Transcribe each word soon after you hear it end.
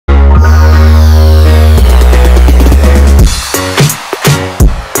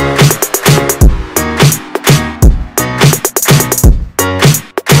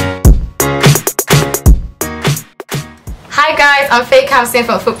Kamsin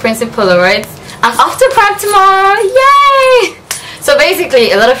from Footprints in Polaroids. I'm off to Prague tomorrow, yay! So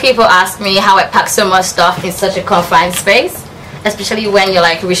basically, a lot of people ask me how I pack so much stuff in such a confined space, especially when you're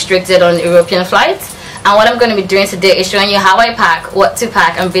like restricted on European flights. And what I'm going to be doing today is showing you how I pack, what to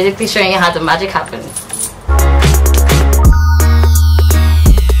pack, and basically showing you how the magic happens.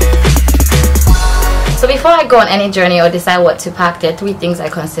 So before I go on any journey or decide what to pack, there are 3 things I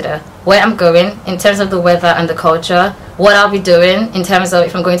consider. Where I'm going, in terms of the weather and the culture, what I'll be doing in terms of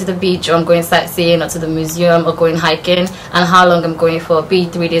if I'm going to the beach or I'm going sightseeing or to the museum or going hiking, and how long I'm going for, be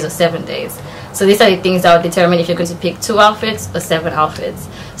it 3 days or 7 days. So these are the things that will determine if you're going to pick 2 outfits or 7 outfits.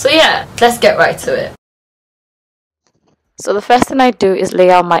 So yeah, let's get right to it. So the first thing I do is lay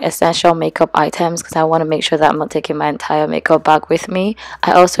out my essential makeup items because I want to make sure that I'm not taking my entire makeup bag with me.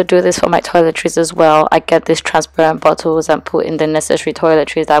 I also do this for my toiletries as well. I get these transparent bottles and put in the necessary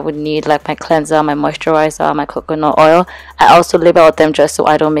toiletries that I would need, like my cleanser, my moisturizer, my coconut oil. I also label them just so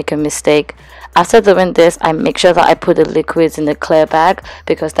I don't make a mistake. After doing this, I make sure that I put the liquids in the clear bag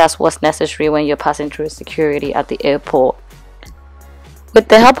because that's what's necessary when you're passing through security at the airport. With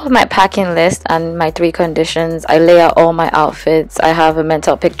the help of my packing list and my 3 conditions, I lay out all my outfits. I have a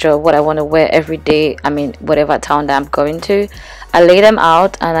mental picture of what I want to wear every day, whatever town that I'm going to. I lay them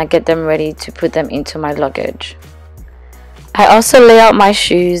out and I get them ready to put them into my luggage. I also lay out my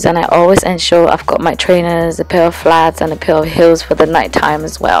shoes and I always ensure I've got my trainers, a pair of flats and a pair of heels for the night time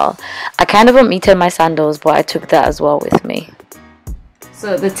as well. I kind of omitted my sandals, but I took that as well with me.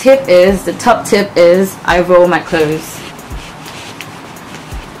 So the top tip is I roll my clothes.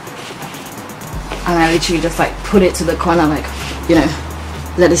 And I literally just like put it to the corner, like, you know,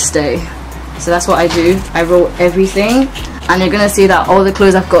 let it stay. So that's what I do. I roll everything, and you're gonna see that all the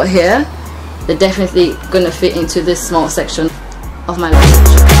clothes I've got here, they're definitely gonna fit into this small section of my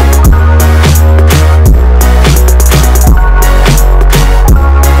luggage.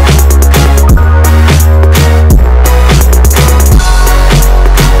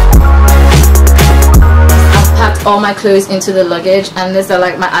 All my clothes into the luggage, and these are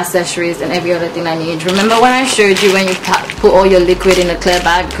like my accessories and every other thing I need. Remember when I showed you when you put all your liquid in a clear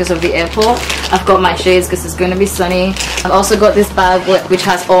bag because of the airport? I've got my shades because it's going to be sunny. I've also got this bag which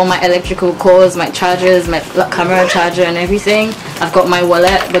has all my electrical cords, my chargers, my camera charger and everything. I've got my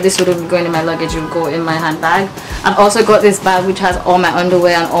wallet, but this wouldn't be going in my luggage, it would go in my handbag. I've also got this bag which has all my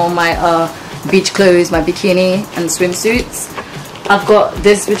underwear and all my beach clothes, my bikini and swimsuits. I've got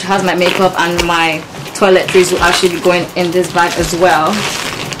this which has my makeup, and my toiletries will actually be going in this bag as well.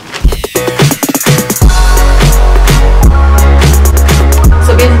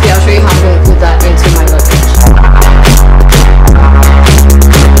 So basically I'll show you how I'm going to put that into my luggage.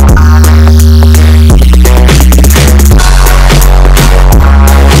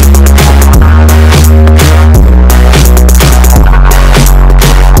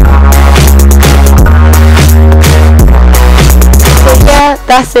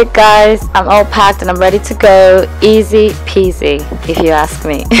 That's it guys, I'm all packed and I'm ready to go. Easy peasy if you ask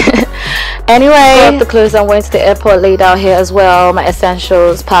me. Anyway, got the clothes I'm wearing to the airport laid out here as well. My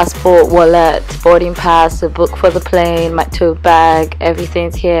essentials, passport, wallet, boarding pass, a book for the plane, my tote bag,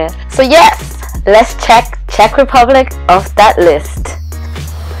 everything's here. So yes, let's check Czech Republic off that list.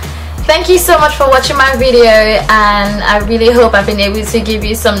 Thank you so much for watching my video, and I really hope I've been able to give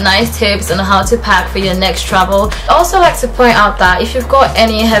you some nice tips on how to pack for your next travel. I'd also like to point out that if you've got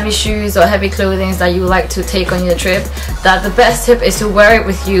any heavy shoes or heavy clothing that you like to take on your trip, that the best tip is to wear it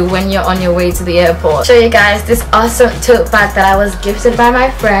with you when you're on your way to the airport. Show you guys this awesome tote bag that I was gifted by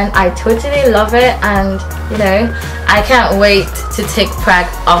my friend. I totally love it, and you know, I can't wait to take Prague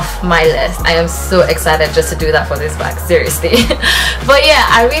off my list. I am so excited just to do that for this bag, seriously. But yeah,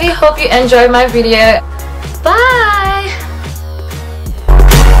 I really hope you enjoyed my video. Bye!